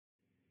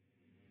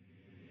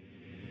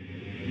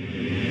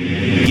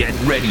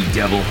ready,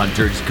 devil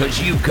hunters,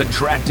 because you've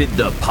contracted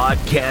the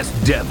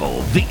podcast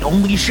devil, the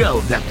only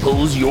show that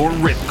pulls your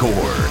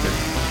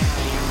ripcord.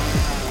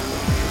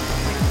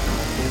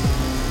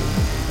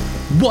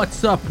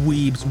 What's up,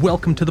 weebs?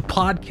 Welcome to the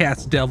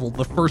Podcast Devil,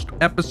 the first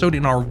episode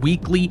in our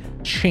weekly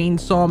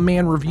Chainsaw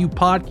Man review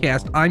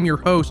podcast. I'm your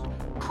host,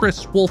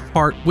 Chris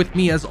Wolfhart. With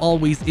me, as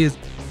always, is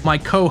my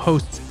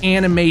co-hosts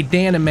Anime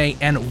Danime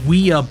and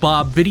Weeya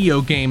Bob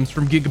Video Games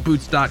from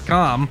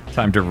Gigaboots.com.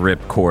 Time to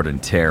rip cord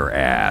and tear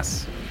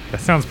ass. That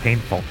sounds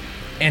painful.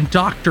 And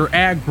Dr.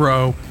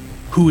 Aggro,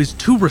 who is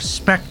too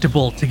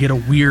respectable to get a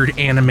weird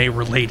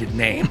anime-related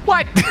name.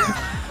 What?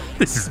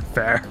 This isn't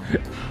fair.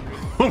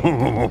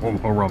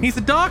 He's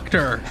a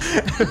doctor.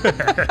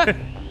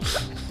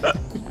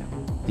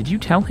 Did you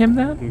tell him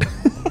that?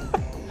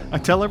 I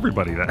tell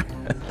everybody that.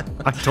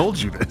 I told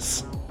you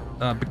this.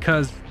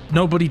 Because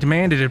nobody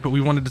demanded it, but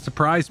we wanted to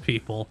surprise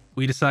people.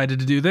 We decided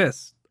to do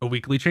this, a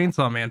weekly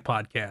Chainsaw Man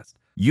podcast.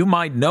 You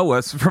might know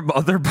us from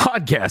other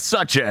podcasts,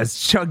 such as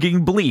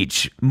Chugging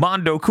Bleach,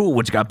 Mondo Cool,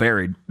 which got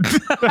buried,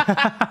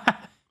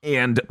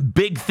 and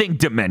Big Think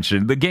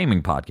Dimension, the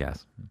gaming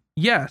podcast.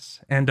 Yes,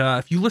 and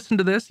if you listen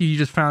to this, you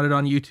just found it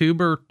on YouTube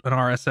or an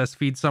RSS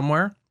feed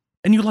somewhere,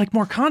 and you like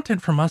more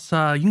content from us,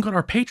 you can go to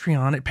our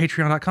Patreon at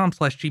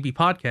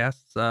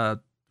patreon.com/gbpodcasts.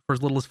 For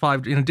as little as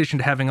 $5, in addition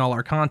to having all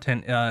our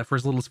content, for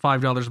as little as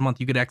 $5 a month,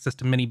 you get access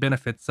to many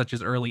benefits, such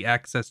as early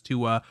access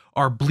to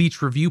our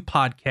Bleach review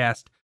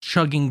podcast,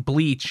 Chugging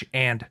Bleach,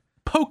 and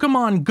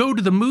Pokemon Go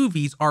to the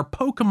Movies, our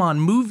Pokemon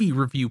movie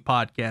review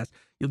podcast.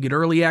 You'll get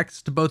early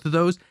access to both of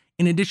those,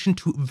 in addition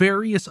to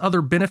various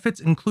other benefits,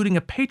 including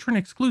a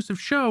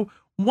patron-exclusive show,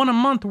 one a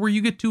month, where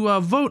you get to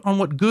vote on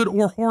what good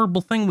or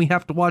horrible thing we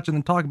have to watch and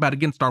then talk about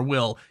against our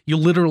will. You'll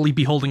literally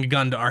be holding a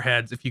gun to our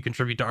heads if you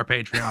contribute to our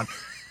Patreon.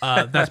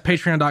 That's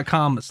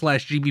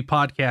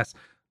patreon.com/gbpodcast.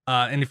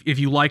 And if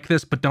you like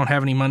this but don't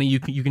have any money, you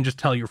can just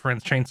tell your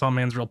friends Chainsaw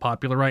Man's real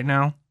popular right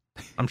now.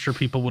 I'm sure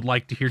people would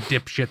like to hear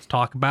dipshits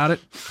talk about it.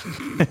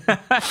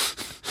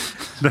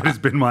 That has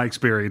been my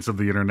experience of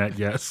the internet,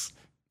 yes.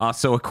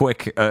 Also, a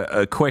quick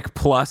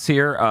plus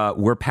here.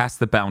 We're past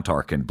the Bount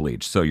arc in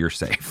Bleach, so you're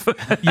safe.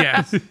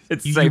 Yes.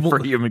 It's safe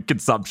for human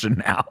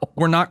consumption now.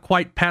 We're not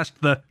quite past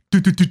the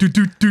do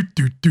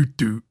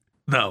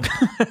though.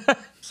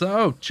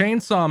 So,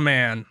 Chainsaw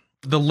Man,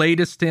 the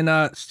latest in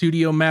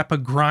Studio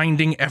Mappa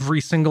grinding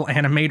every single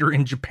animator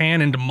in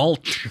Japan into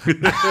mulch.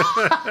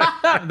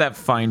 That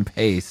fine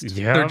paste.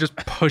 Yeah. They're just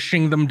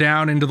pushing them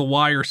down into the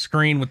wire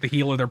screen with the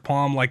heel of their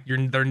palm like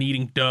they're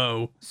kneading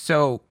dough.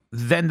 So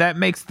then that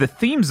makes the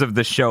themes of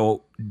the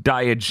show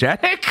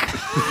diegetic?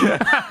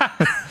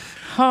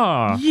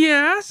 Huh.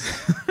 Yes.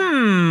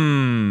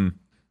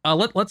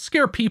 Let's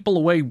scare people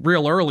away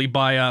real early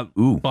by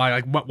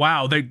like,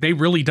 wow, they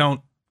really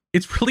don't.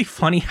 It's really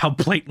funny how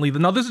blatantly.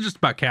 No, this is just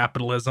about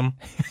capitalism.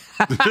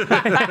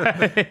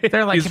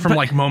 They're like, Is from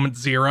like moment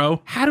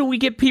zero. how do we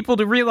get people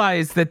to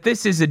realize that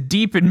this is a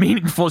deep and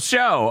meaningful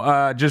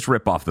show? Just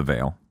rip off the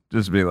veil.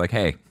 Just be like,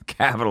 hey,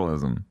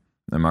 capitalism.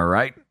 Am I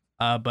right?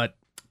 But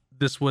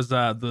this was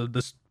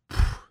this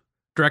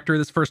director of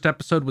this first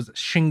episode was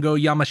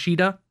Shingo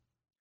Yamashita.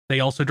 They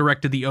also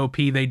directed the OP.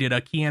 They did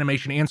a key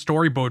animation and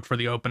storyboard for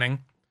the opening.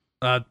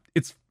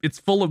 It's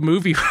full of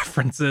movie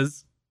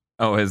references.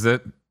 Oh, is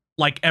it?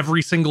 Like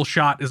every single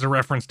shot is a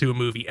reference to a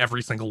movie,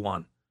 every single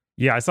one.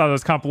 Yeah, I saw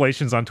those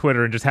compilations on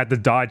Twitter and just had to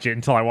dodge it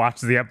until I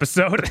watched the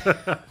episode.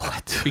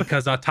 What?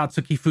 Because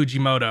Tatsuki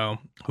Fujimoto,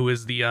 who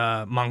is the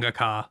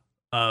mangaka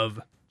of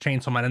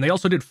Chainsaw Man, and they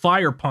also did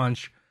Fire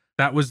Punch.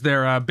 That was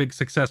their big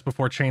success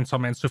before Chainsaw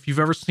Man. So if you've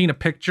ever seen a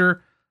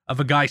picture of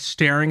a guy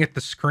staring at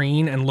the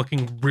screen and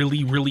looking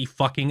really, really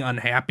fucking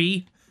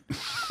unhappy,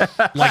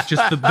 like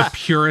just the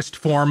purest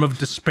form of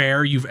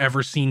despair you've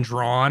ever seen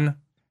drawn,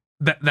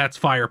 that's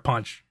Fire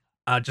Punch.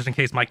 Just in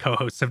case my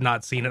co-hosts have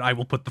not seen it, I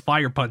will put the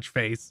Fire Punch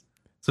face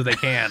so they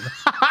can.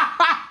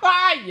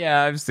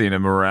 Yeah, I've seen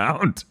him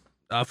around.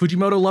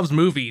 Fujimoto loves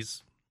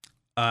movies.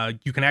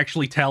 You can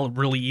actually tell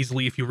really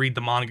easily if you read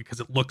the manga because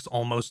it looks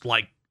almost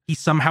like he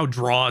somehow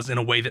draws in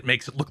a way that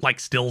makes it look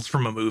like stills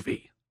from a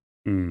movie.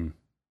 Mm.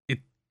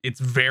 It's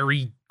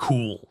very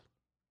cool.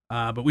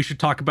 But we should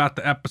talk about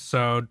the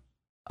episode.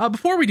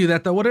 Before we do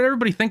that, though, what did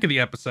everybody think of the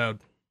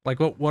episode? Like,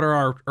 what are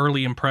our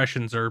early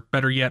impressions, or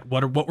better yet,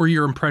 what were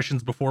your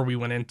impressions before we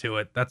went into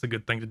it? That's a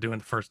good thing to do in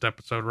the first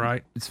episode,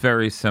 right? It's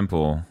very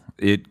simple.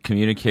 It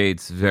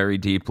communicates very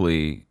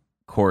deeply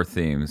core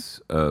themes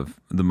of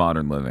the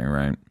modern living,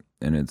 right?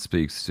 And it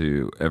speaks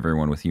to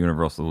everyone with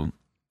universal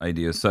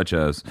ideas such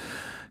as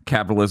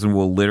capitalism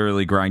will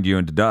literally grind you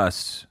into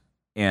dust,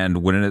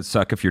 and wouldn't it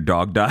suck if your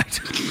dog died?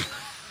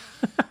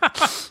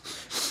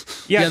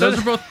 Yeah, those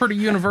are both pretty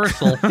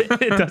universal.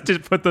 It does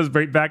just put those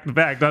right back to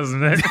back,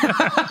 doesn't it?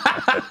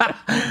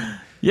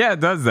 Yeah, it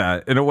does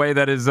that in a way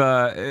that is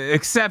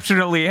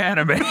exceptionally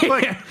anime.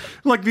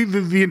 like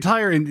the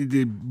entire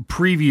the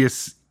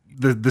previous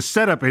the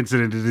setup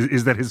incident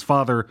is that his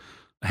father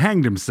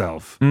hanged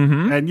himself.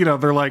 And,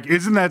 they're like,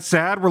 isn't that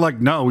sad? We're like,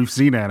 no, we've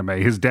seen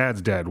anime. His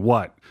dad's dead.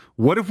 What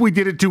if we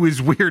did it to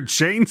his weird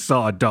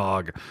chainsaw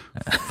dog?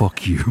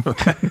 Fuck you.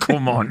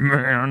 Come on,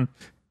 man.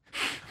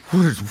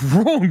 What is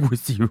wrong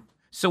with you?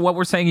 So what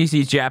we're saying is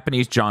he's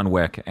Japanese John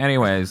Wick.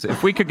 Anyways,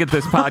 if we could get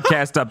this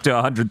podcast up to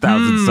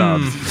 100,000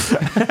 subs.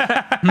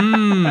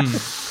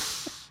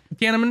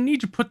 Dan, I'm going to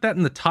need you to put that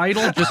in the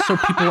title just so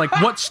people like,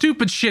 what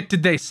stupid shit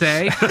did they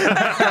say?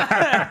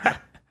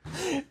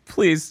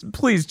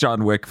 Please,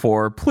 John Wick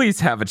 4, please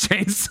have a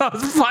chainsaw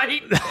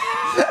fight.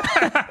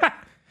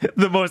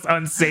 The most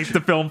unsafe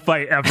to film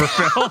fight ever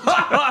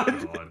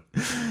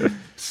filmed.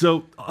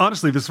 So,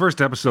 honestly, this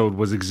first episode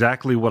was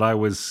exactly what I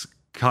was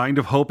kind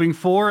of hoping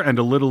for and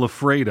a little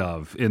afraid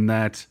of, in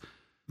that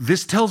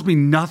this tells me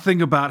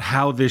nothing about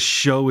how this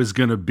show is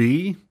going to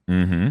be.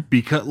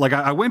 Because, like,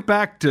 I went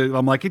back to,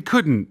 I'm like, it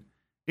couldn't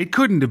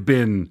have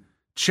been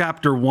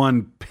chapter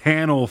 1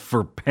 panel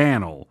for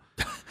panel.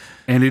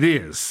 And it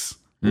is.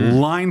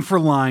 Line for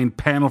line,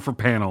 panel for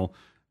panel.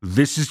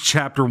 This is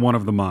chapter 1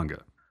 of the manga.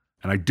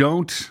 And I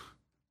don't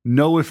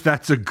know if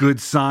that's a good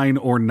sign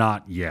or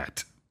not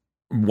yet.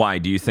 Why?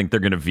 Do you think they're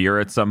going to veer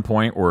at some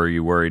point, or are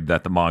you worried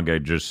that the manga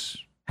just...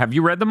 Have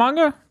you read the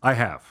manga? I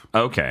have.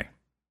 Okay.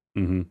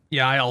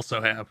 Yeah, I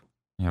also have.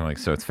 You're like,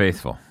 so it's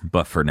faithful,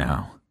 but for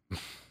now.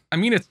 I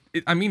mean,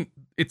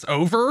 it's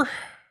over,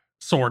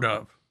 sort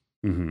of.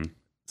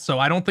 So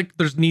I don't think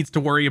there's needs to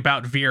worry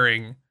about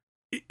veering.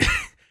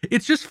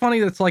 It's just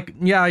funny that it's like,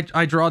 yeah,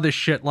 I draw this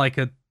shit like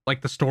the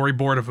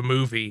storyboard of a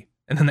movie,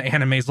 and then the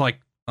anime's like,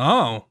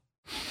 oh,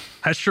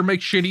 that sure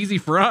makes shit easy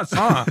for us,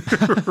 huh?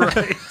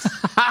 Right.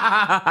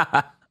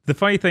 The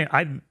funny thing,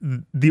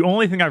 the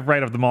only thing I've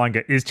read of the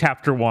manga is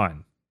chapter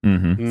 1.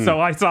 So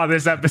I saw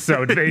this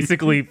episode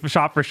basically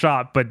shot for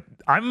shot, but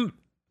I'm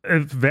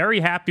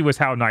very happy with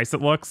how nice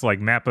it looks. Like,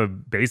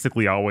 Mappa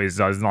basically always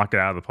does knock it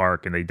out of the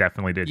park, and they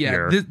definitely did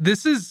here.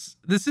 This is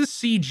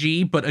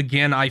CG, but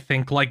again, I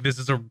think like this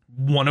is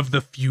one of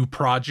the few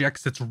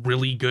projects that's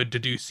really good to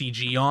do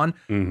CG on,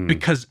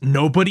 because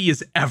nobody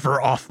is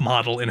ever off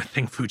model in a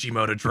thing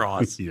Fujimoto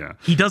draws. Yeah,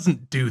 he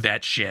doesn't do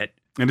that shit,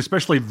 and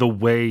especially the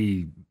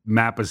way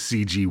Mappa's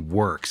CG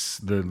works,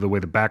 the way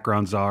the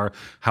backgrounds are,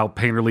 how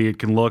painterly it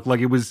can look.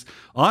 Like, it was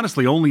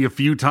honestly only a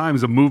few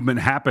times a movement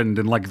happened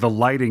and like the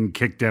lighting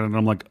kicked in and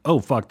I'm like, oh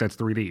fuck, that's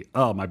 3D.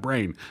 Oh, my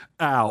brain.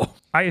 Ow.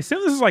 I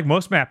assume this is like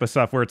most Mappa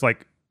stuff where it's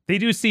like they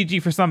do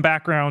CG for some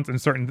backgrounds and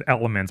certain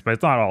elements, but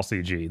it's not all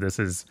CG. This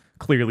is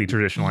clearly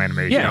traditional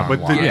animation. Yeah,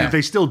 but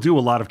they still do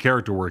a lot of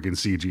character work in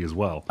CG as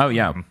well. Oh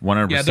yeah,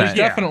 100%. Yeah, there's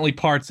definitely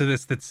parts of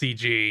this that's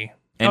CG.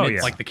 And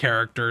it's like the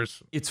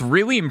characters. It's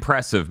really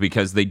impressive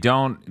because they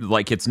don't,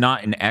 like, it's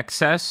not in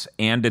excess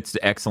and it's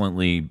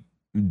excellently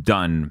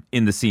done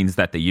in the scenes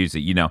that they use it.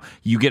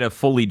 You get a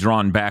fully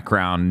drawn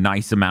background,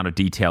 nice amount of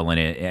detail in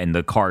it, and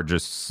the car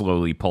just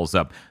slowly pulls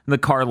up. And the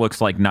car looks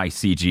like nice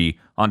CG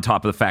on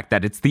top of the fact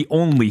that it's the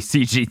only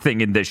CG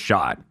thing in this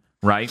shot.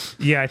 Right?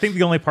 Yeah, I think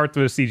the only parts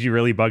of the CG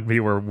really bugged me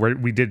were where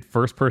we did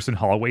first-person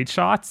Halloween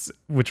shots,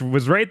 which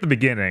was right at the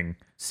beginning.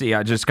 See,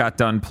 I just got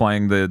done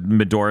playing the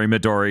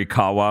Midori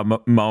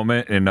Kawa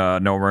moment in No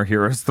More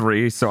Heroes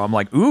 3, so I'm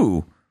like,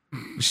 ooh,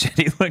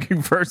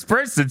 shitty-looking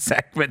first-person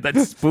segment.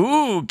 That's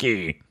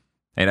spooky.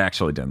 It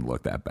actually didn't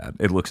look that bad.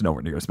 It looks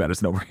nowhere near as bad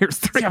as No More Heroes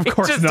 3. Yeah, of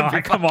course just not. To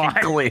be Come on.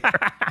 Clear.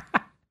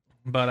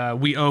 But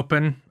we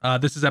open.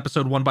 This is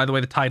episode 1, by the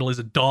way. The title is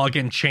A Dog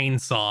and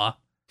Chainsaw.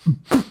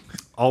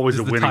 Always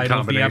a the winning title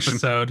combination.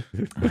 of the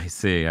episode. I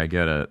see. I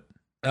get it.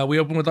 We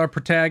open with our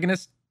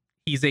protagonist.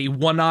 He's a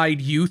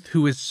one-eyed youth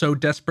who is so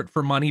desperate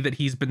for money that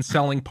he's been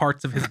selling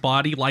parts of his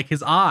body, like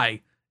his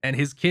eye and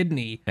his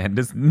kidney And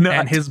his nut.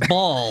 and his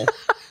ball.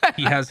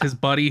 He has his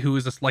buddy who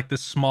is just like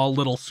this small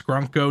little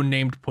scrunko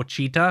named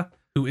Pochita,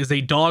 who is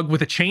a dog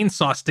with a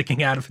chainsaw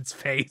sticking out of its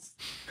face,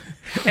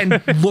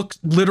 and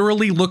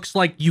literally looks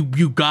like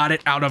you got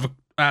it out of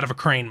a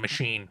crane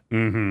machine.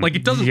 Like,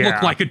 it doesn't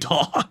look like a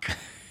dog.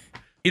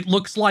 It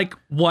looks like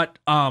what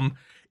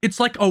it's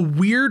like a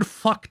weird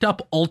fucked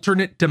up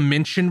alternate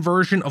dimension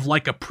version of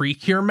like a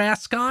Precure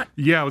mascot.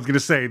 Yeah, I was going to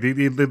say,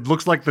 it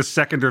looks like the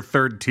second or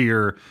third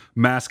tier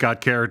mascot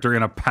character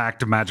in a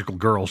packed magical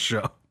girl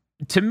show.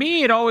 To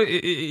me,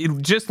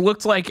 it just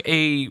looked like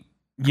a,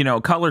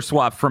 color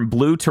swap from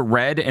blue to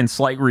red and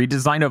slight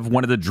redesign of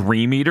one of the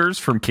Dream Eaters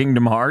from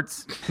Kingdom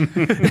Hearts.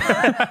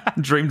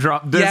 Dream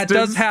Drop Distance. Yeah, it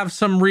does have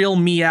some real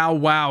meow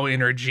wow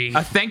energy.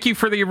 Thank you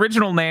for the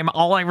original name.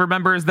 All I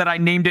remember is that I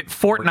named it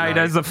Fortnite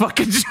as a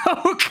fucking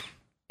joke.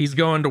 He's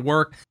going to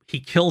work. He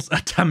kills a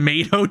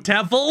tomato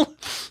devil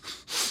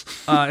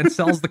and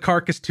sells the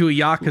carcass to a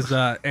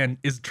Yakuza and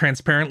is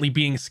transparently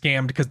being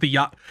scammed because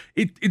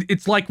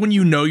it's like when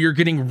you're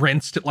getting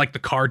rinsed at like the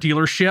car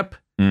dealership.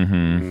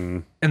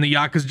 And the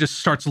Yakuza just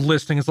starts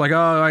listing. It's like,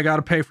 oh, you got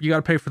to pay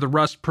for the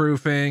rust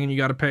proofing, and you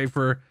got to pay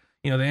for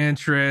the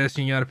interest,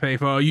 and you got to pay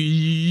for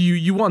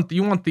you want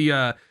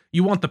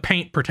the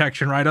paint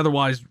protection, right?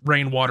 Otherwise,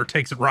 rainwater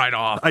takes it right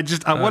off. I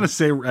want to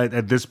say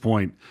at this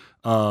point,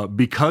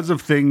 because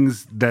of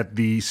things that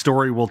the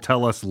story will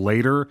tell us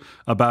later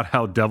about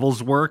how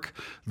devils work,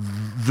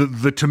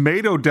 the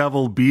tomato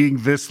devil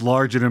being this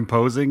large and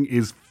imposing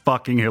is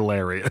fucking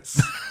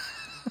hilarious.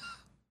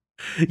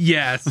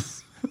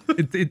 Yes.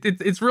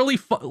 It's really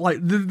fun. Like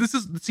this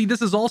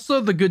is also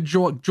the good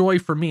joy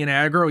for me and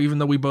Aggro, even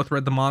though we both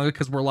read the manga,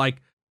 because we're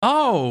like,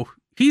 oh,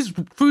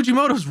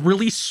 Fujimoto's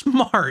really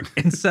smart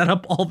and set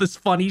up all this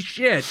funny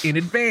shit in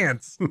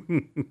advance.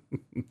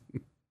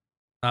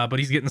 But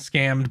he's getting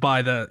scammed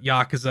by the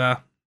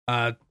Yakuza.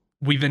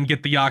 We then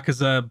get the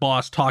Yakuza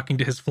boss talking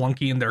to his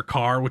flunky in their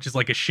car, which is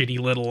like a shitty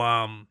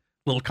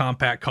little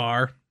compact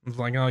car. It's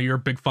like, oh, you're a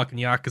big fucking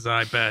Yakuza,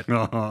 I bet.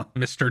 Uh-huh.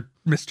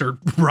 Mr.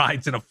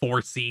 rides in a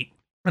 4-seat.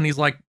 And he's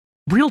like,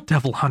 real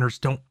devil hunters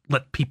don't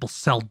let people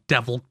sell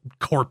devil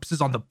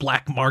corpses on the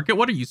black market.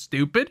 What are you,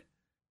 stupid?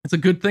 It's a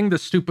good thing the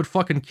stupid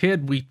fucking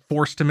kid, we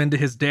forced him into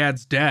his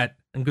dad's debt.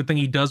 And good thing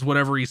he does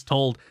whatever he's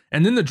told.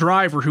 And then the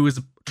driver, who is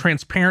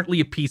transparently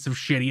a piece of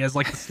shit. He has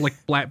like the slick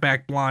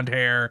back blonde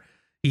hair.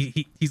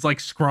 He's like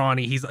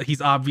scrawny.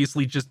 He's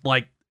obviously just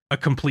like a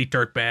complete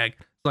dirtbag.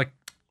 It's like,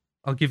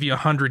 I'll give you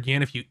 100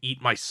 yen if you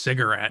eat my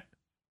cigarette.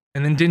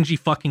 And then Denji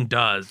fucking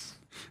does.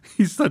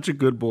 He's such a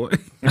good boy.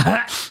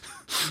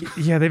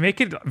 Yeah, they make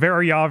it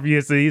very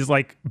obvious that he's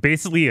like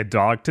basically a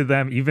dog to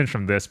them, even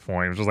from this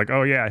point. It's just like,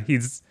 oh yeah,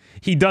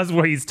 he does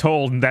what he's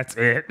told, and that's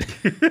it.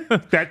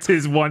 That's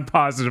his one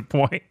positive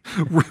point.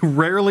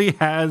 Rarely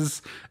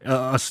has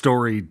a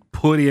story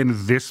put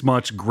in this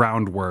much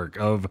groundwork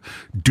of,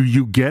 do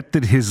you get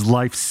that his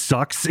life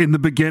sucks in the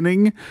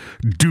beginning?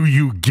 Do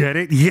you get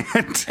it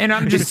yet? And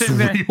I'm just sitting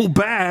there, real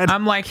bad.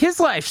 I'm like, his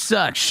life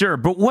sucks, sure,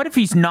 but what if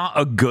he's not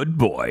a good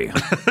boy?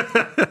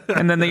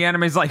 And then the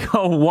anime's like,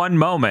 oh, one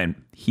moment,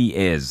 he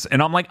is.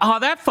 And I'm like, oh,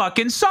 that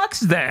fucking sucks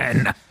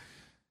then.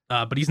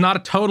 But he's not a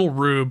total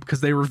rube,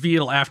 because they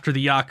reveal after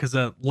the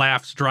Yakuza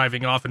laughs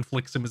driving off and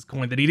flicks him his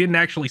coin that he didn't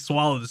actually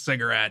swallow the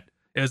cigarette.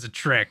 It was a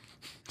trick.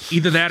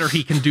 Either that or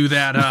he can do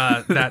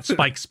that that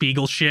Spike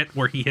Spiegel shit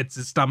where he hits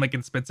his stomach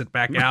and spits it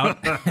back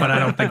out. But I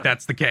don't think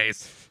that's the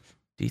case.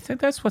 Do you think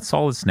that's what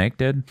Solid Snake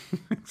did?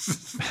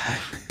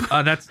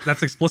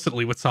 That's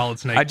explicitly what Solid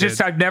Snake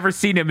did. I've never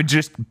seen him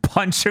just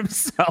punch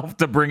himself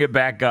to bring it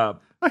back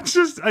up.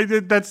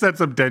 That sets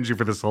up Denji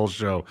for this whole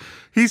show.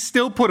 He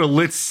still put a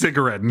lit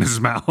cigarette in his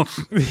mouth.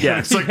 Yeah,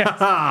 it's like,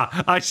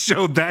 haha, I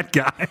showed that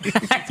guy.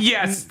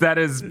 Yes, that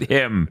is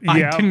him.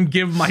 I can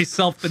give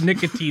myself the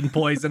nicotine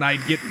poison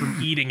I'd get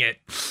from eating it.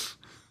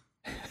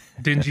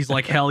 Denji's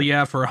like, hell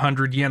yeah, for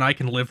 100 yen, I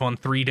can live on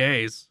 3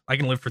 days. I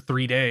can live for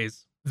 3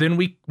 days. Then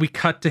we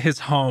cut to his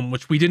home,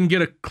 which we didn't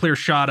get a clear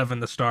shot of in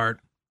the start.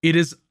 It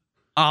is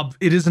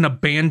an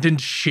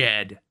abandoned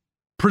shed.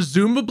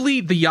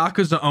 Presumably, the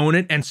Yakuza own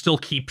it and still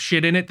keep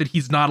shit in it that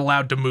he's not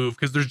allowed to move,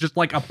 because there's just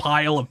like a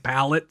pile of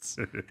pallets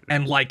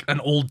and like an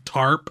old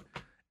tarp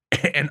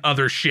and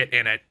other shit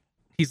in it.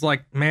 He's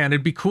like, man,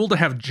 it'd be cool to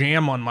have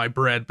jam on my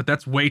bread, but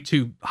that's way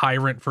too high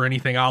rent for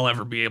anything I'll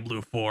ever be able to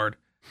afford.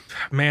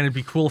 Man, it'd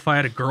be cool if I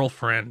had a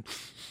girlfriend.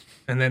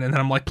 And then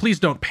I'm like,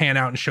 please don't pan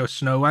out and show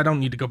snow. I don't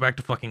need to go back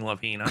to fucking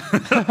Love Hina.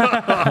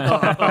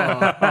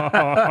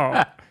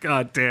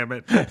 God damn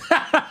it.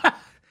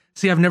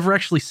 See, I've never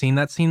actually seen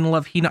that scene in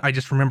Love Hina. I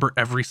just remember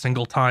every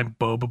single time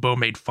Bobobo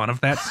made fun of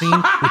that scene,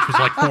 which was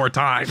like 4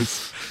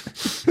 times.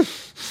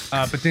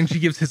 But then she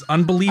gives his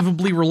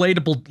unbelievably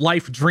relatable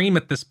life dream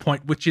at this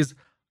point, which is,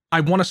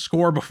 I want to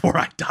score before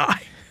I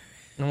die.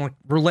 And I'm like,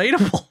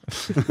 relatable.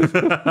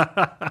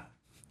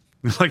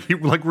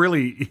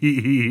 Really,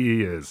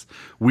 he is.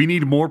 We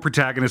need more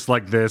protagonists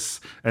like this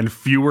and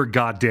fewer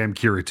goddamn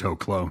Kirito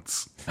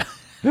clones.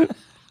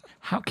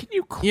 How can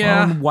you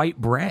clone white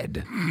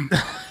bread?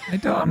 I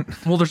don't.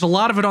 Well, there's a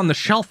lot of it on the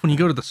shelf when you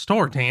go to the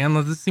store, Dan.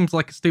 This seems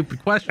like a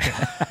stupid question.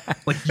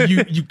 Like,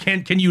 you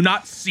can you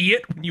not see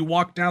it when you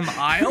walk down the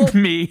aisle?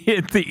 Me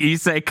at the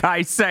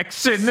isekai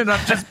section, and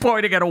I'm just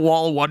pointing at a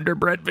wall of Wonder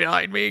Bread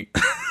behind me.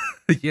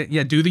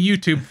 Yeah, do the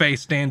YouTube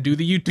face, Dan. Do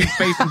the YouTube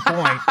face and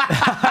point.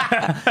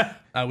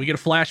 We get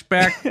a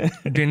flashback.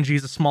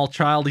 Denji's a small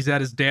child. He's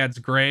at his dad's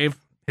grave.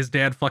 His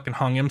dad fucking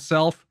hung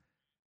himself.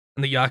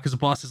 And the Yakuza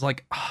boss is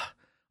like,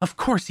 of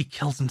course he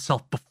kills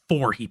himself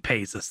before he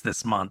pays us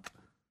this month.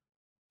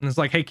 And it's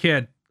like, hey,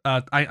 kid,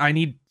 I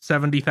need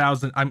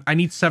 70,000. I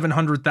need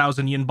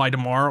 700,000 yen by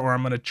tomorrow, or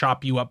I'm going to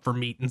chop you up for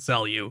meat and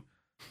sell you.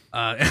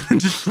 And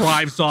just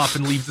drives off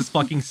and leaves this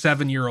fucking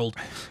 7-year-old.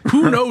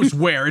 Who knows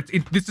where?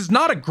 This is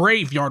not a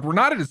graveyard. We're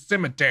not at a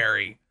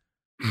cemetery.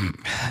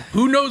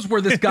 Who knows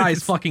where this guy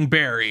is fucking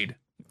buried?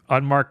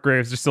 Unmarked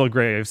graves are still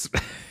graves.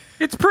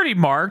 It's pretty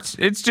marked.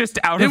 It's just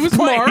out of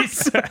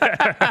place.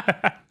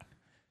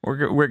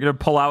 We're gonna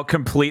pull out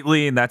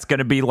completely, and that's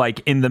gonna be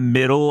like in the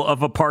middle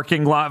of a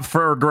parking lot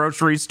for a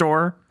grocery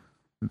store.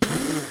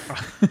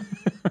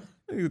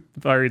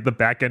 Or the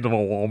back end of a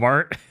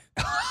Walmart.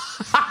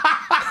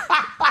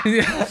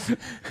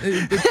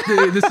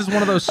 This is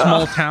one of those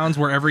small towns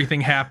where everything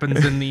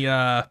happens in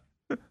the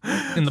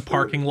in the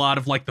parking lot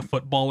of like the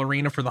football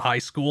arena for the high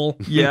school.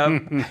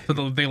 Yep.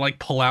 So they like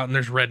pull out and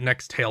there's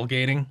rednecks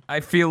tailgating. I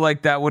feel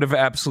like that would have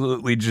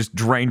absolutely just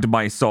drained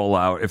my soul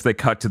out if they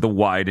cut to the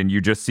wide and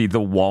you just see the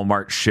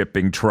Walmart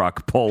shipping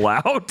truck pull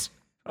out.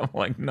 I'm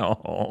like,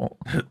 no.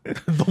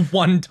 The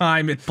one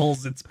time it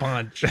pulls its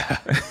punch.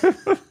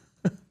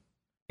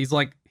 He's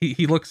like,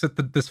 he looks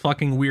at this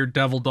fucking weird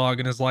devil dog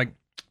and is like,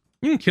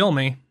 you can kill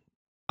me.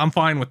 I'm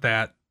fine with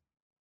that.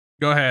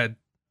 Go ahead.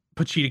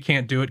 Pochita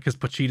can't do it because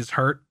Pochita's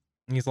hurt.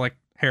 And he's like,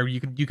 here, you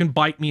can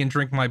bite me and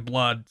drink my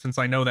blood since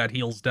I know that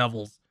heals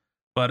devils.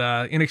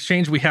 But in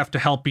exchange, we have to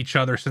help each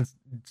other since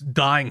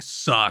dying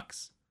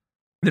sucks.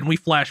 Then we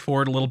flash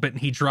forward a little bit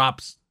and he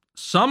drops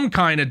some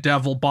kind of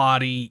devil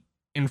body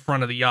in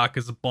front of the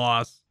Yakuza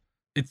boss.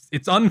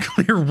 It's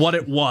unclear what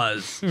it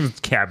was. It's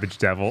Cabbage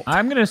Devil.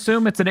 I'm going to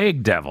assume it's an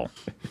egg devil.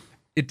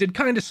 It did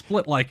kind of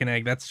split like an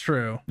egg, that's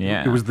true.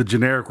 Yeah. It was the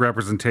generic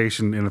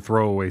representation in a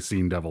throwaway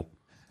scene devil.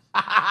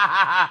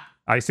 I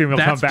assume he'll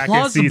come That's back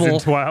plausible. in season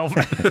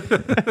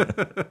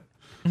 12.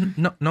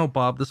 No,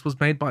 Bob, this was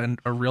made by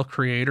a real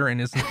creator and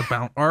isn't the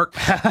Bount arc.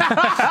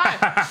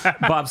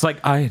 Bob's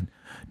like, I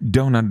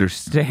don't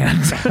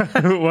understand.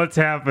 What's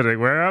happening?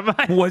 Where am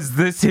I? Was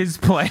this his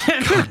plan?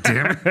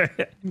 Damn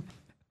it.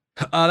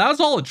 That was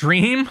all a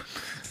dream.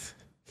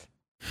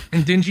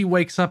 And Dingy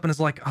wakes up and is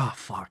like, oh,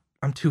 fuck,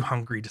 I'm too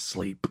hungry to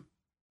sleep.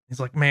 He's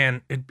like,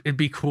 man, it'd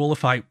be cool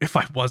if I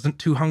wasn't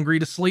too hungry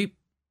to sleep.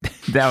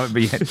 That would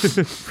be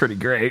pretty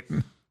great.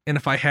 And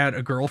if I had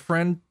a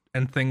girlfriend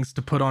and things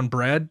to put on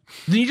bread.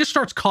 Then he just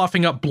starts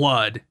coughing up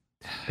blood.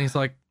 And he's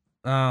like,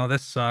 oh,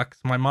 this sucks.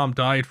 My mom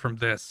died from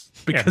this.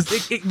 Because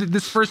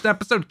this first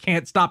episode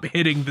can't stop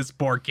hitting this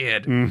poor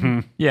kid. Mm-hmm.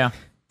 Yeah.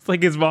 It's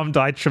like his mom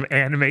died from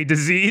anime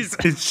disease.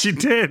 She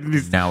did.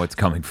 And Now it's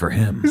coming for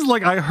him. he's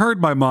like, I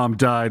heard my mom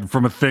died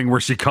from a thing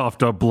where she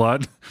coughed up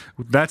blood.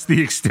 That's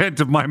the extent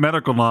of my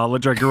medical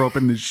knowledge. I grew up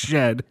in this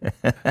shed.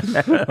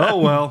 Oh,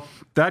 well,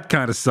 that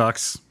kind of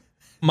sucks.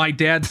 My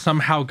dad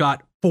somehow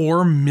got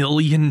 $4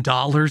 million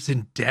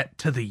in debt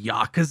to the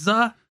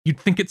Yakuza. You'd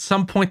think at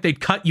some point they'd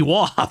cut you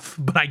off,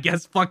 but I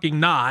guess fucking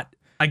not.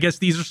 I guess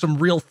these are some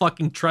real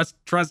fucking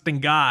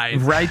trusting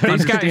guys. Right,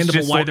 these guys Understandable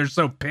just why like- they're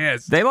so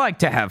pissed. They like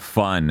to have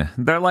fun.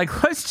 They're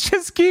like, let's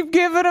just keep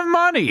giving him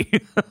money.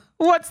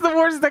 What's the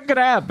worst that could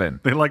happen?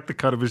 They like the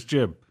cut of his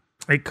jib.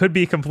 It could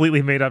be a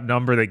completely made up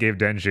number they gave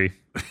Denji.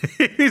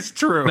 It's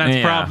true. That's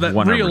Yeah,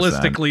 100%.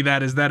 realistically,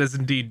 that is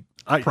indeed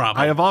probable.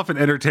 I have often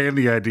entertained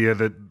the idea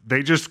that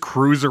they just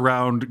cruise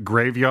around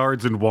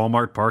graveyards and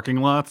Walmart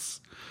parking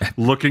lots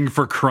looking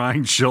for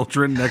crying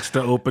children next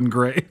to open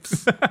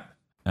graves.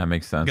 That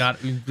makes sense.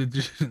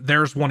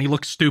 There's one. He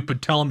looks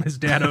stupid. Tell him his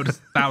dad owed us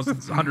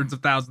hundreds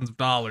of thousands of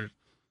dollars.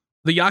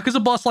 The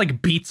Yakuza boss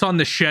like beats on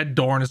the shed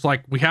door and is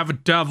like, "We have a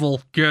devil.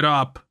 Get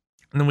up."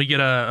 And then we get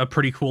a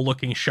pretty cool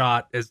looking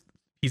shot as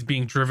he's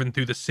being driven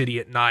through the city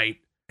at night,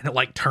 and it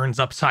like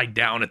turns upside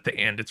down at the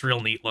end. It's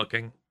real neat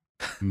looking.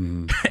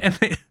 And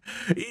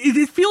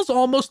it feels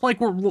almost like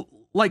we're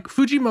like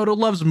Fujimoto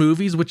loves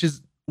movies, which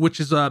is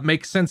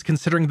makes sense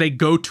considering they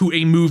go to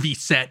a movie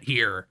set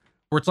here.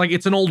 Where it's like,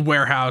 it's an old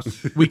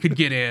warehouse. We could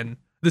get in.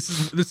 This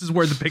is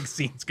where the big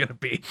scene's gonna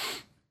be.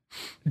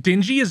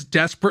 Dingy is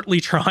desperately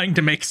trying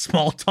to make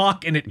small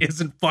talk, and it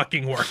isn't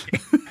fucking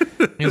working.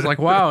 He's like,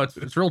 wow,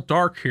 it's real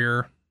dark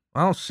here.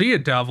 I don't see a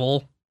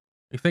devil.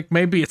 You think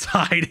maybe it's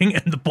hiding?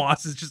 And the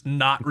boss is just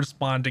not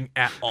responding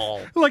at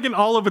all. Like in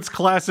all of its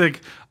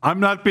classic, I'm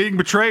not being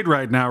betrayed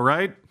right now,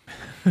 right?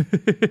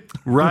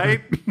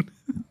 Right?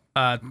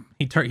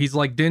 He's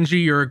like, Dingy,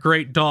 you're a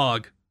great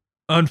dog.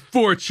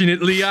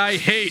 Unfortunately, I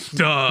hate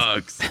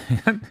dogs.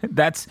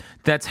 That's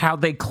how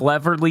they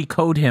cleverly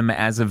code him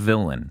as a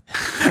villain.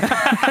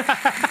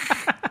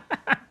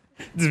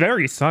 It's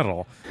very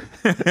subtle.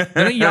 Then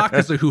a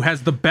Yakuza who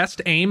has the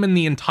best aim in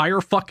the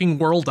entire fucking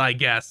world, I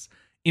guess,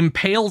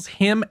 impales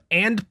him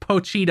and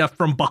Pochita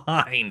from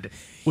behind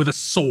with a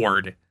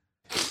sword.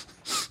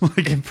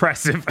 Like,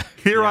 Impressive.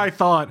 here I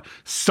thought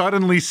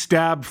suddenly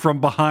stabbed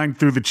from behind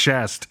through the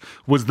chest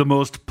was the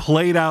most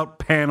played out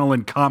panel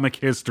in comic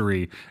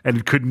history, and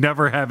it could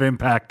never have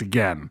impact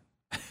again.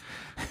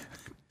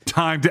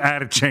 Time to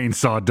add a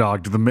chainsaw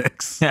dog to the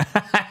mix.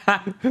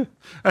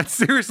 That's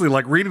seriously,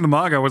 like, reading the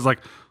manga, I was like,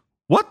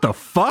 what the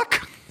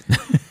fuck?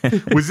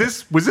 Was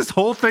this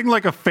whole thing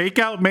like a fake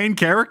out main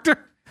character?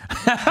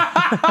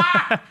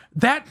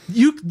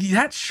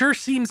 That sure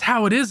seems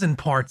how it is in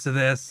parts of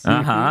this.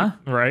 Uh-huh.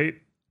 Right?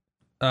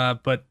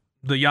 But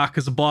the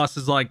Yakuza boss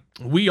is like,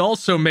 we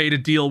also made a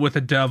deal with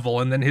a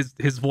devil, and then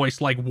his voice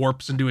like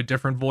warps into a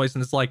different voice,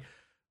 and it's like,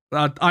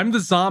 I'm the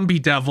zombie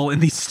devil,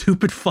 and these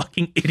stupid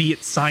fucking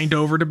idiots signed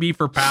over to me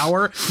for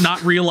power,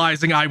 not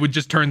realizing I would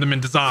just turn them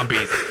into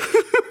zombies.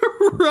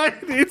 Right?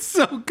 It's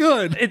so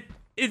good.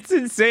 It's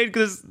insane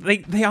because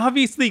they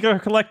obviously are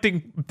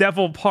collecting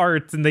devil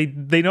parts and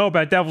they know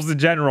about devils in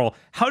general.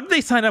 How did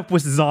they sign up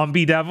with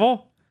Zombie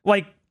Devil?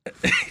 Like,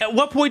 At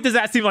what point does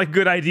that seem like a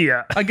good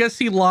idea? I guess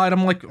he lied.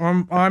 I'm like,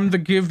 I'm the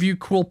give you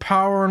cool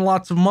power and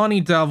lots of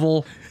money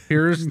devil.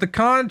 Here's the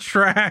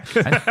contract.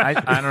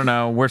 I don't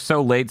know. We're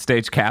so late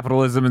stage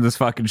capitalism in this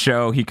fucking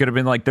show. He could have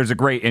been like, there's a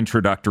great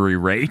introductory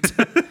rate.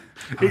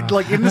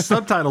 Like in the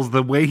subtitles,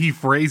 the way he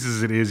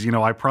phrases it is,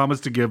 I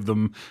promise to give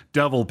them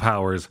devil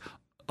powers.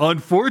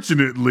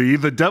 Unfortunately,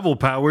 the devil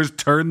powers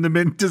turn them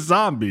into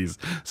zombies.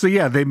 So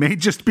yeah, they may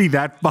just be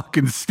that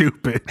fucking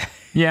stupid.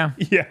 Yeah.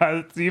 Yeah,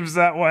 it seems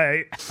that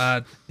way.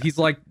 He's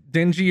like,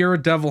 Dingy, you're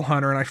a devil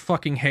hunter, and I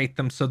fucking hate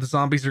them, so the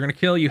zombies are gonna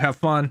kill you. Have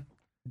fun.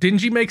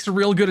 Dingy makes a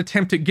real good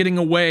attempt at getting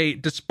away,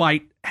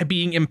 despite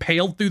being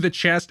impaled through the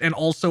chest and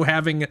also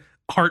having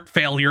heart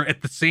failure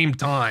at the same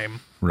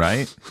time.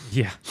 Right?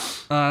 Yeah.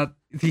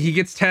 He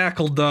gets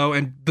tackled though,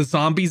 and the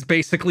zombies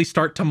basically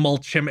start to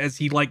mulch him as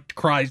he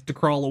tries to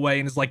crawl away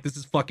and is like, this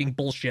is fucking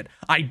bullshit.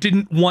 I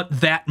didn't want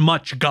that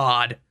much,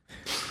 God.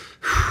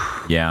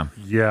 Yeah.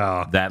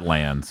 Yeah. That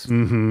lands.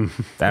 Mm-hmm.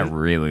 That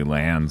really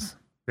lands.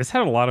 This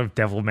had a lot of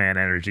Devilman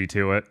energy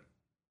to it.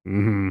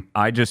 Mm-hmm.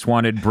 I just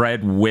wanted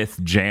bread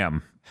with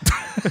jam.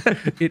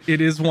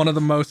 It is one of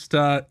the most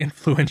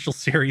influential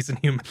series in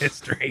human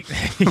history.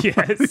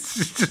 Yes.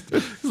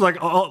 It's like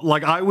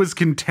I was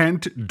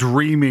content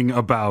dreaming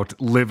about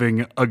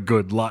living a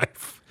good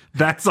life.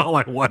 That's all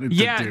I wanted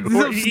Yeah, to do.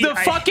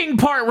 the fucking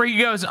part where he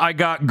goes, I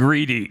got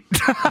greedy.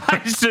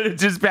 I should have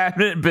just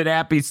been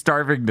happy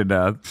starving to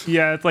death.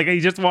 Yeah, it's like he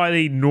just wanted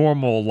a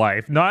normal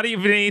life, not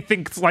even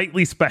anything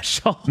slightly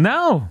special.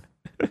 No.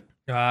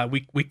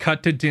 We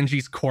cut to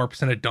Dingy's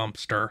corpse in a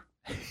dumpster.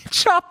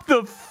 Chop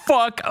the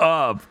fuck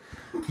up.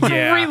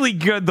 Yeah. Really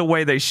good the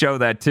way they show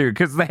that too,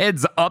 because the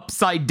head's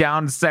upside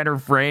down center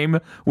frame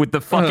with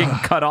the fucking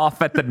cut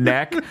off at the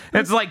neck.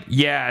 It's like,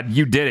 yeah,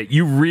 you did it.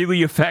 You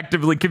really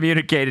effectively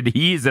communicated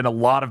he's in a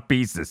lot of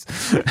pieces.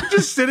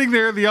 Just sitting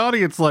there in the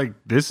audience like,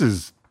 this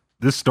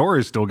story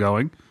is still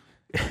going.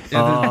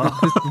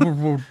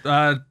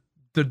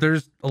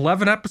 There's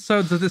 11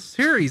 episodes of this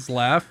series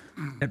left.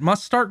 It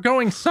must start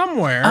going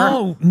somewhere.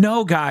 Oh,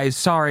 no, guys.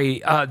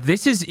 Sorry.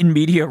 This is in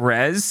media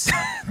res.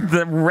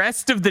 The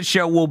rest of the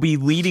show will be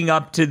leading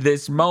up to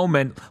this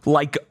moment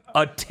like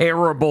a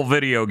terrible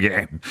video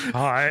game.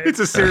 It's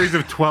a series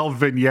of 12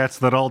 vignettes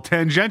that all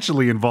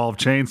tangentially involve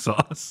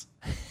chainsaws.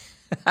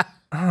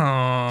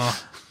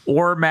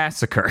 Or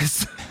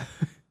massacres.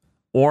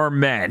 Or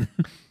men.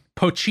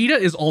 Pochita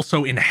is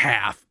also in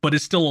half, but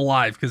is still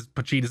alive because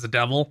Pochita's a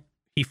devil.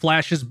 He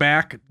flashes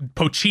back.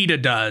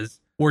 Pochita does.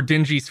 Where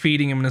Dingy's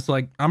feeding him and it's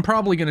like, I'm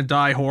probably going to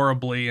die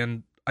horribly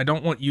and I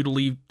don't want you to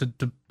leave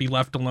to be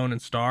left alone and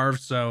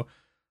starve. So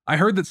I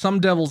heard that some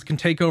devils can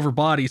take over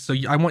bodies. So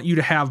I want you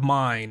to have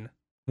mine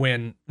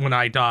when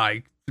I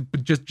die.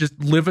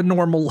 Just live a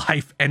normal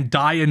life and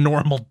die a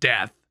normal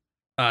death.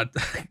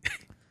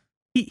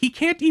 He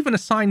can't even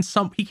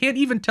he can't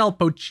even tell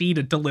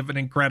Pochita to live an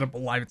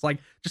incredible life. It's like,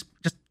 just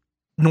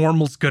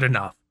normal's good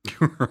enough.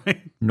 Right?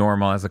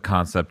 Normal as a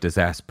concept is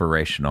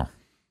aspirational.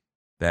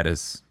 That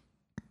is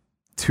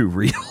too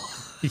real.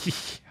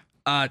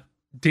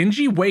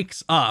 Dingy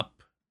wakes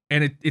up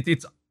and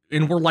it's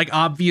and we're like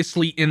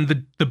obviously in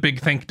the big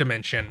think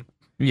dimension.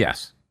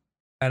 Yes.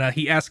 And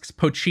he asks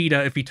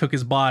Pochita if he took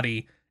his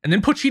body, and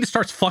then Pochita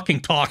starts fucking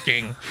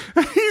talking.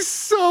 He's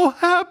so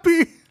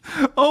happy.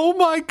 Oh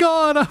my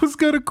God, I was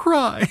gonna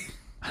cry.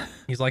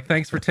 He's like,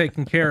 thanks for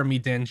taking care of me,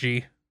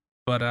 Dingy,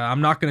 but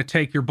I'm not gonna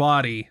take your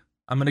body.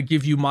 I'm gonna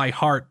give you my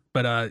heart,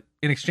 but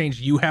in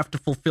exchange you have to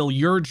fulfill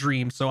your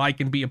dream so I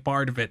can be a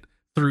part of it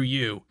through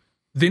you.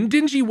 Then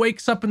Dingy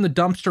wakes up in the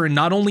dumpster, and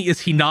not only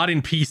is he not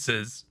in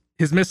pieces,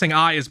 his missing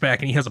eye is back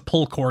and he has a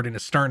pull cord in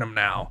his sternum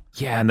now.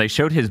 Yeah, and they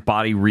showed his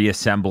body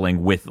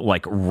reassembling with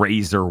like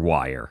razor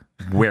wire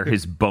where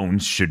his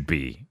bones should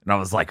be. And I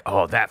was like,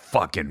 oh, that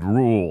fucking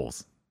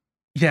rules.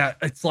 Yeah,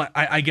 it's like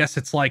I guess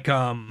it's like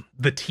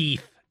the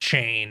teeth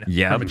chain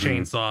from a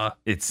chainsaw.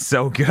 It's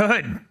so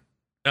good.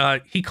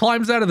 He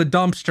climbs out of the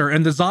dumpster,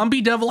 and the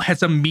zombie devil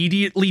has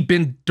immediately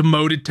been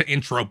demoted to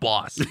intro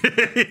boss.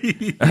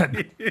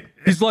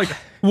 He's like,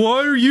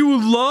 why are you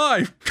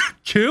alive?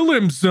 Kill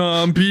him,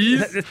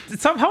 zombies.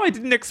 Somehow I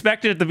didn't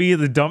expect it to be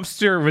the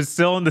dumpster was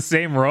still in the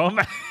same room.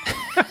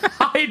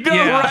 I know,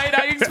 right?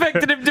 I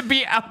expected him to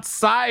be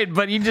outside,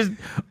 but he just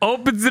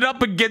opens it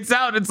up and gets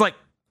out. It's like,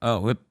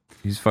 oh,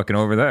 he's fucking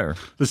over there.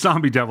 The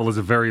zombie devil is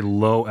a very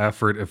low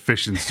effort,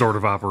 efficient sort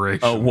of operation.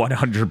 Oh,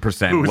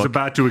 100%. Who is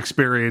about to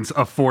experience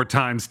a 4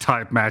 times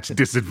type match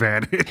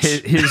disadvantage.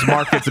 His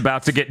market's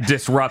about to get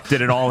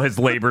disrupted and all his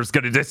labor's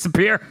going to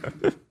disappear.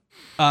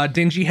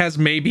 Dingy has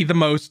maybe the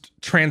most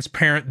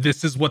transparent,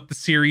 this is what the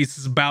series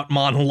is about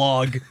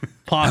monologue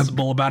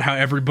possible about how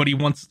everybody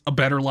wants a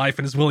better life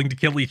and is willing to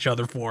kill each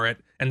other for it.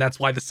 And that's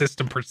why the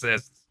system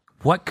persists.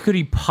 What could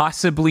he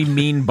possibly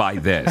mean by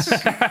this?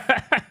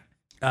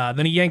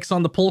 Then he yanks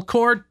on the pull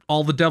cord.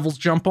 All the devils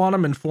jump on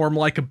him and form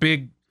like a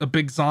big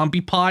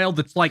zombie pile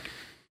that's like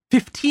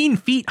 15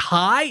 feet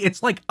high.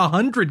 It's like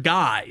 100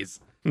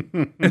 guys.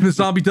 And the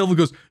zombie devil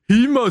goes,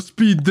 he must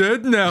be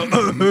dead now.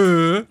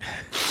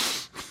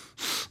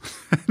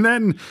 And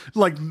then,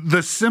 like,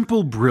 the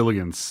simple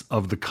brilliance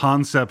of the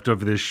concept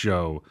of this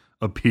show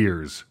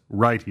appears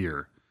right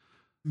here.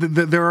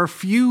 There are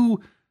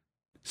few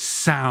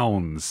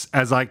sounds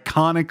as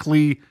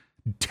iconically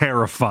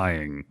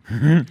terrifying.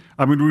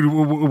 I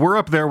mean, we're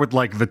up there with,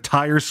 like, the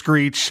tire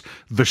screech,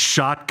 the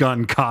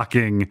shotgun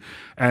cocking,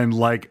 and,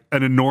 like,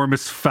 an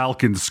enormous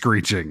falcon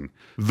screeching.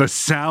 The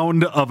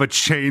sound of a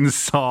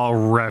chainsaw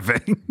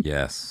revving.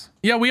 Yes.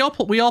 Yeah, we all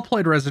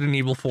played Resident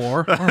Evil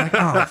 4. We're like,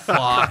 oh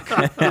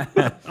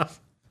fuck.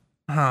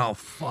 Oh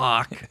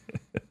fuck.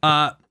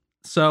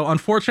 So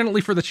unfortunately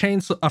for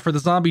the for the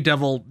zombie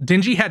devil,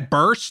 Dingy had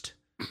burst.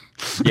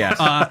 Yes.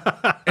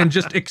 And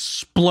just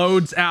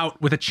explodes out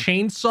with a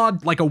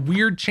chainsaw, like a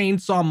weird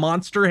chainsaw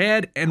monster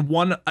head, and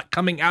one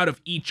coming out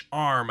of each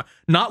arm.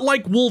 Not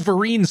like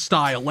Wolverine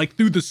style, like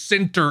through the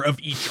center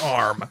of each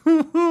arm.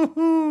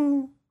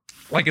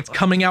 Like it's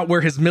coming out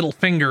where his middle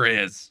finger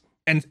is.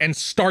 And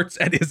starts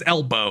at his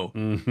elbow.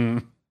 Mm-hmm.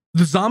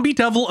 The zombie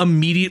devil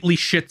immediately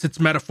shits its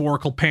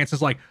metaphorical pants.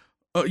 Is like,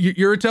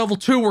 you're a devil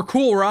too. We're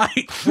cool,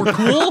 right? We're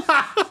cool.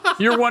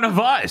 You're one of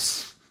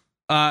us.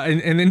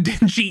 And then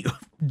Dingy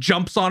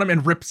jumps on him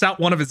and rips out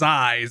one of his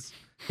eyes.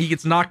 He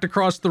gets knocked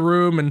across the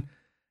room, and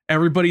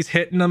everybody's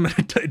hitting him,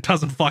 and it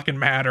doesn't fucking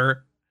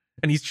matter.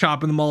 And he's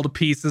chopping them all to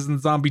pieces, and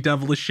the zombie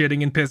devil is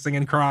shitting and pissing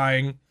and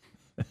crying.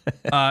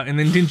 And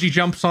then Dingy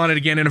jumps on it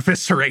again and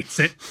eviscerates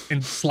it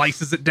and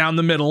slices it down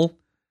the middle.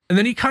 And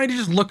then he kind of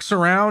just looks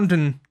around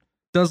and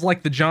does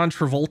like the John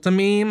Travolta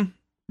meme.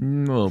 A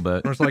little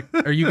bit. Where it's like,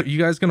 are you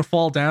guys going to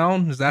fall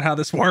down? Is that how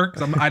this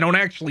works? I don't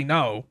actually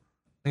know. And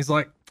he's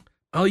like,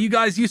 oh, you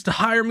guys used to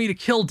hire me to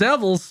kill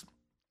devils.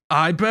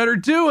 I better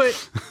do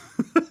it.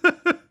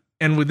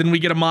 And then we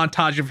get a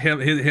montage of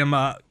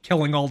him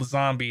killing all the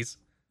zombies.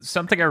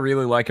 Something I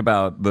really like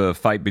about the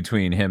fight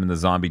between him and the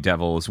zombie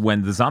devil is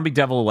when the zombie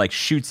devil like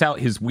shoots out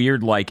his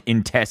weird like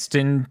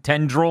intestine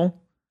tendril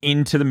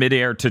into the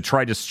midair to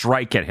try to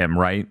strike at him,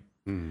 right?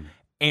 Mm.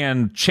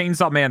 And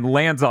Chainsaw Man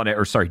lands on it,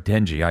 or sorry,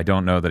 Denji. I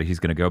don't know that he's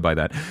going to go by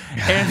that.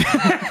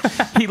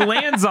 And he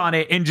lands on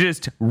it and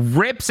just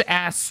rips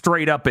ass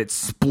straight up it,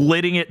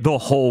 splitting it the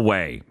whole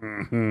way.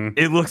 Mm-hmm.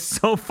 It looks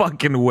so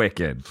fucking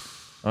wicked.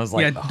 I was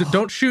like, yeah,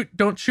 don't shoot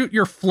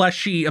your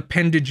fleshy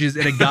appendages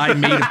at a guy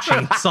made of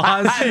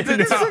chainsaws.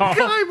 This is a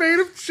guy made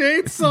of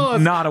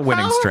chainsaws. Not a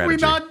winning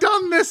strategy. How have we not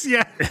done this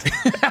yet?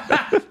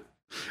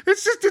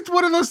 It's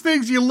one of those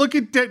things you look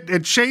at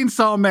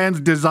Chainsaw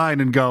Man's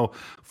design and go,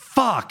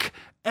 fuck.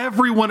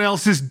 Everyone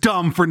else is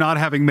dumb for not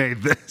having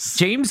made this.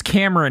 James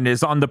Cameron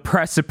is on the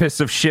precipice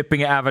of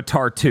shipping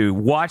Avatar 2.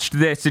 Watched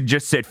this and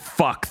just said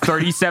fuck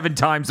 37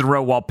 times in a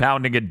row while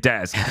pounding a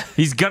desk.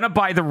 He's gonna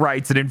buy the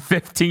rights, and in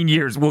 15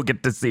 years we'll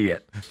get to see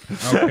it.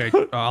 Okay,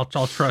 I'll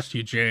trust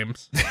you,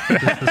 James.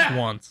 This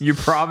once. You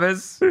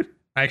promise?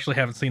 I actually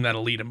haven't seen that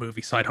Alita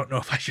movie, so I don't know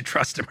if I should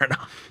trust him or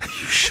not. You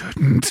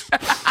shouldn't.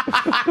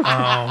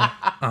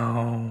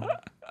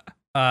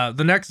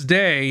 The next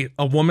day,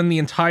 a woman the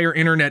entire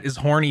internet is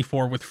horny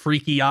for with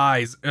freaky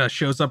eyes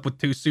shows up with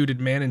two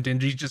suited men, and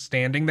Dingy's just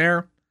standing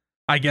there.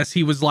 I guess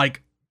he was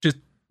like just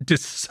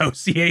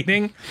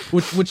disassociating,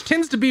 which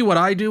tends to be what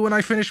I do when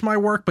I finish my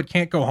work but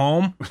can't go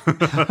home.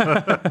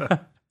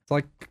 It's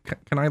like,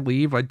 can I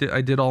leave? I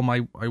did all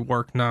my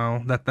work.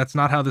 No, that's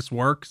not how this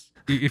works.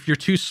 If you're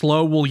too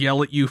slow, we'll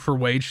yell at you for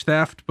wage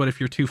theft, but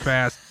if you're too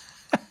fast,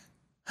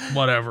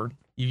 whatever.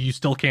 You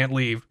still can't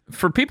leave.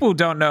 For people who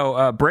don't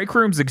know, break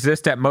rooms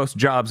exist at most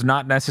jobs,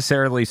 not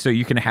necessarily so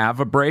you can have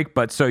a break,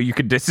 but so you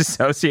can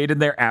disassociate in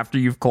there after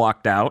you've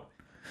clocked out.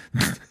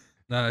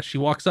 She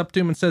walks up to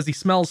him and says he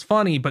smells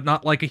funny, but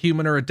not like a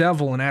human or a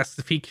devil, and asks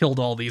if he killed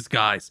all these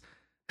guys.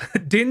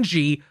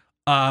 Dingy,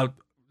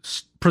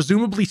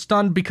 presumably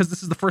stunned because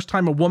this is the first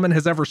time a woman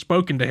has ever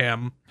spoken to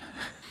him,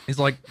 he's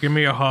like, give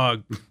me a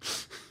hug.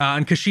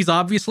 And because she's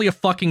obviously a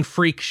fucking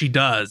freak, she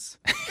does.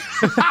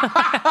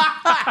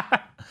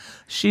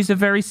 She's a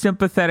very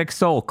sympathetic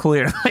soul,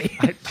 clearly.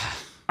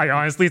 I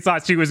honestly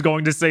thought she was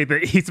going to say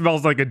that he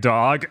smells like a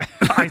dog.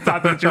 I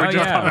thought that she would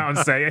just come out and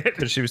say it.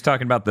 Because she was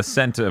talking about the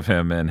scent of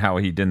him and how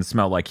he didn't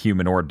smell like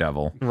human or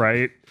devil.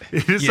 Right.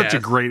 It is such a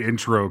great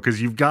intro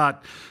because you've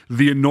got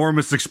the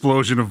enormous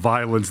explosion of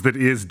violence that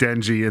is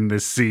Denji in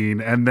this scene.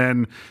 And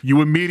then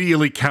you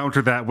immediately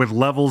counter that with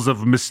levels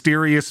of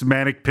mysterious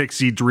manic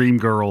pixie dream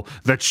girl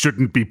that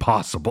shouldn't be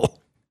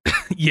possible.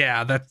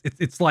 Yeah,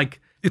 it's like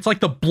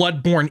the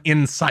Bloodborne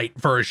Insight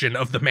version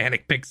of the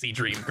Manic Pixie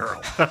Dream Girl.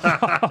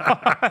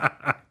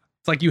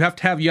 It's like you have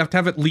to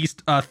have at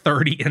least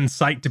 30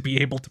 insight to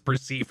be able to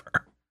perceive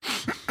her.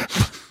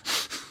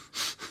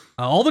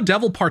 All the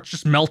devil parts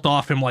just melt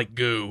off him like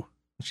goo.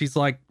 She's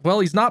like, "Well,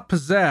 he's not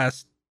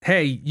possessed.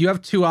 Hey, you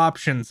have two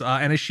options."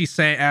 And as she's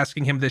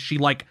asking him this, she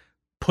like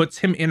puts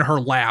him in her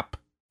lap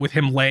with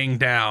him laying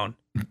down.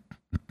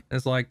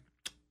 It's like,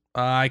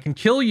 I can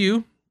kill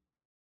you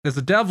as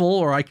a devil,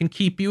 or I can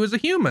keep you as a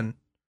human.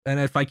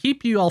 And if I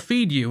keep you, I'll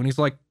feed you. And he's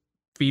like,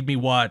 feed me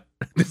what?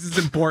 This is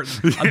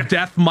important.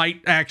 Death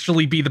might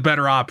actually be the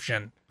better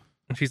option.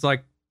 And she's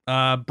like,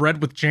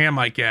 bread with jam,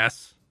 I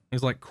guess.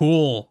 He's like,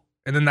 cool.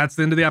 And then that's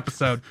the end of the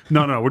episode.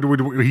 No,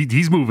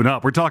 he's moving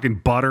up. We're talking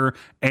butter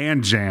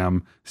and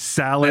jam,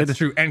 salad. That's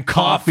true. And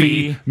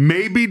coffee.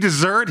 Maybe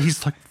dessert.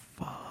 He's like,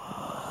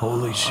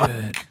 Holy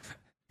shit.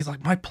 He's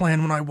like, my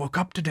plan when I woke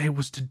up today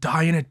was to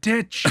die in a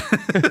ditch.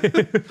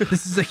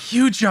 This is a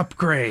huge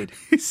upgrade.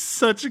 he's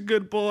such a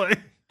good boy.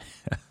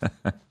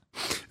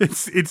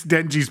 It's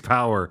Denji's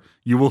power.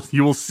 You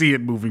will see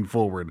it moving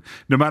forward.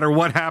 No matter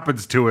what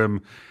happens to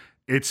him,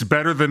 it's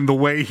better than the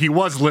way he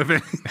was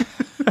living.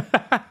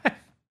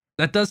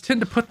 That does tend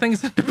to put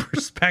things into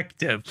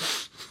perspective.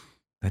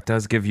 That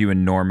does give you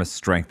enormous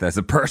strength as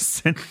a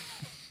person.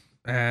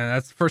 And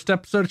that's the first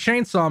episode of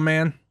Chainsaw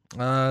Man.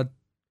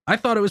 I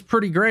thought it was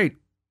pretty great.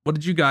 What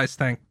did you guys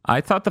think?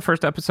 I thought the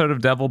first episode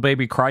of Devil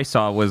Baby Cry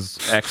Saw was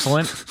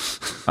excellent.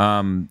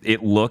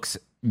 It looks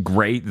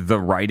great. The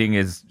writing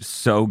is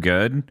so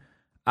good.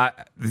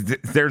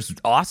 There's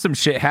awesome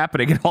shit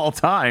happening at all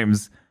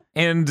times.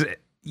 And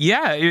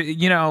yeah,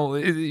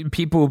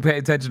 people who pay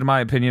attention to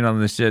my opinion on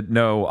this shit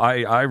know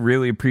I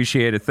really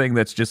appreciate a thing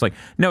that's just like,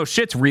 no,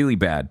 shit's really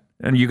bad.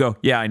 And you go,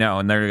 yeah, I know.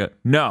 And they're like,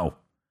 no,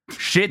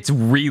 shit's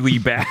really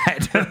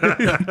bad.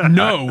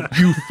 No,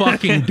 you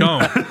fucking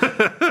don't.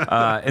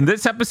 And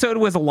this episode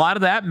was a lot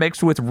of that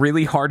mixed with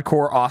really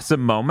hardcore,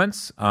 awesome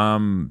moments.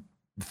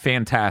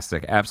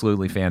 Fantastic.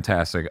 Absolutely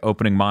fantastic.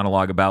 Opening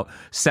monologue about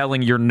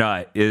selling your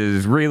nut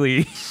is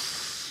really,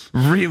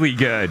 really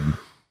good.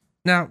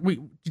 Now, do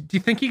you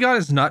think he got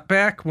his nut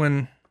back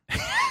when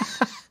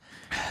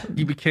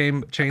he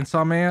became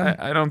Chainsaw Man?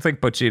 I don't think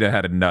Pochita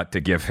had a nut to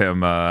give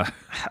him. I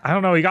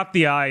don't know. He got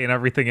the eye and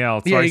everything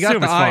else. Yeah, so I he got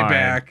assume the it's eye fine.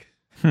 back.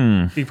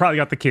 He probably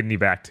got the kidney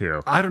back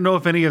too. I don't know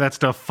if any of that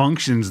stuff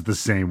functions the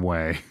same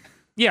way.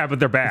 Yeah, but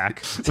they're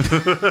back.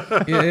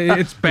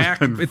 It's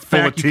back. It's full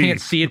back. of You can't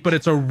teeth. see it, but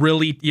it's a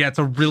really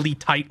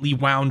tightly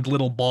wound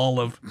little ball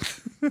of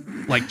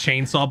like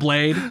chainsaw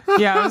blade.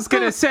 Yeah, I was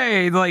gonna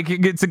say, like,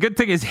 it's a good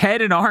thing his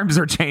head and arms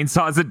are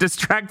chainsaws that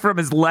distract from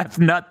his left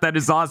nut that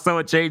is also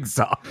a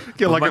chainsaw.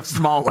 Yeah, like much a-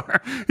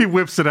 smaller. He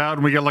whips it out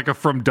and we get like a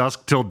From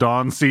Dusk Till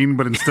Dawn scene,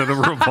 but instead of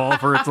a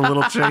revolver, it's a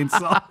little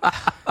chainsaw.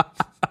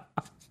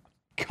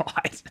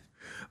 God.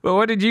 But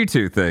what did you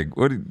two think?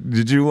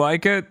 Did you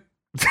like it?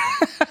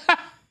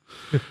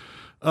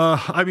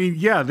 I mean,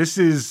 yeah,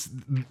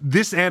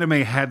 this anime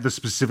had the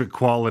specific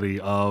quality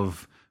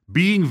of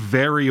being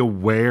very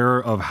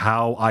aware of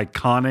how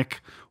iconic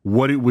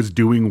what it was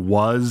doing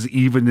was,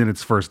 even in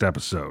its first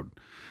episode.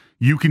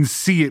 You can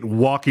see it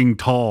walking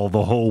tall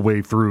the whole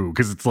way through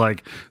because it's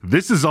like,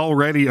 this is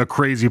already a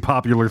crazy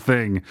popular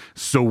thing,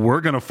 so we're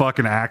gonna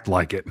fucking act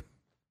like it.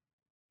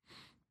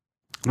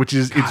 Which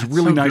is, it's it's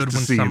really so nice good to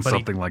when see in somebody-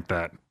 something like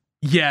that.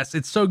 Yes,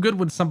 it's so good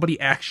when somebody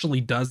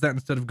actually does that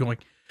instead of going,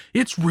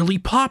 it's really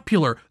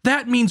popular.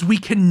 That means we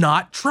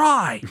cannot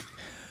try.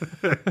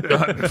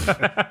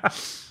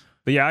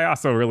 But yeah, I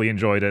also really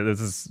enjoyed it.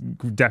 This is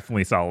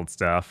definitely solid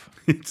stuff.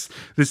 It's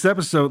this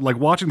episode, like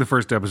watching the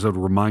first episode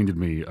reminded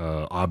me,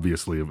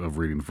 obviously, of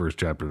reading the first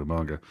chapter of the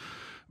manga.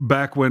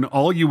 Back when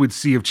all you would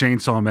see of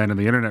Chainsaw Man on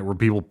the internet were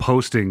people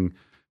posting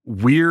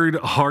weird,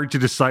 hard to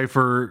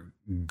decipher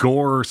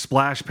gore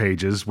splash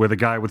pages with a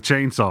guy with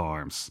chainsaw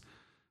arms.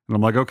 And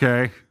I'm like,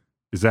 okay,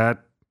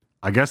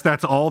 I guess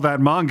that's all that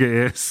manga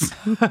is.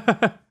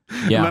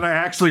 Yeah. And then I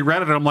actually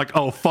read it and I'm like,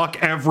 oh,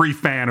 fuck every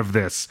fan of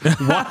this.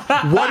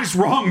 What is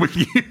wrong with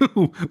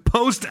you?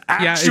 Post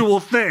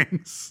actual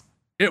things.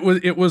 It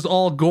was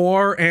all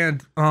gore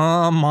and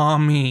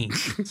mommy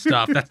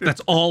stuff.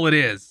 That's all it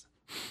is.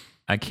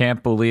 I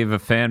can't believe a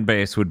fan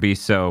base would be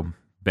so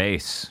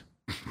base.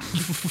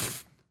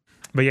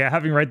 But yeah,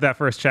 having read that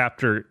first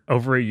chapter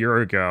over a year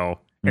ago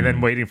and then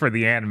waiting for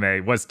the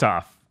anime was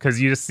tough because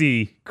you just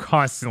see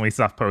constantly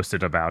stuff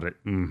posted about it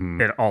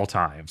at all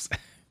times.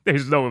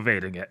 There's no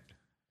evading it.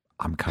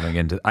 I'm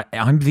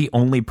the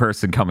only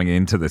person coming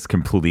into this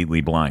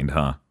completely blind,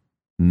 huh?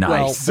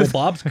 Nice. Well,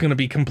 Bob's gonna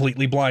be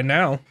completely blind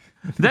now.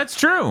 That's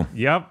true.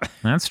 Yep.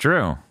 That's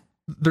true.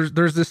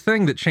 There's this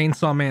thing that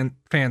Chainsaw Man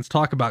fans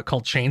talk about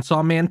called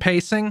Chainsaw Man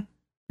pacing.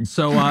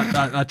 So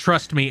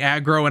trust me,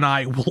 Aggro and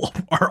I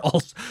are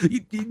also,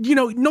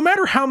 no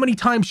matter how many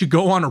times you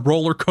go on a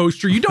roller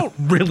coaster, you don't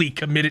really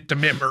commit it to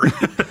memory.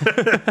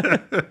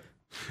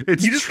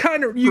 It's You just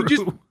kind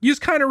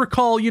of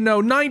recall,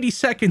 90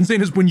 seconds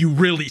in is when you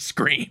really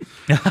scream.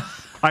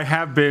 I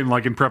have been,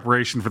 like, in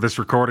preparation for this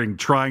recording,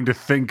 trying to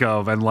think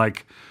of and,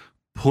 like,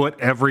 put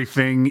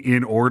everything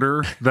in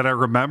order that I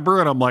remember.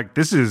 And I'm like,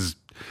 this is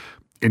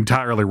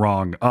entirely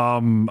wrong.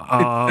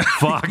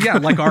 Fuck. Yeah,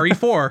 like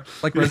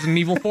RE4, like Resident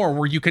Evil 4,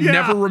 where you can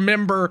never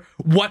remember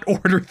what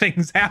order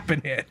things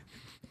happen in.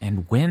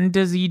 And when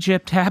does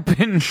Egypt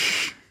happen?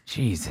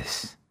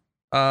 Jesus.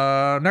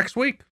 Next week.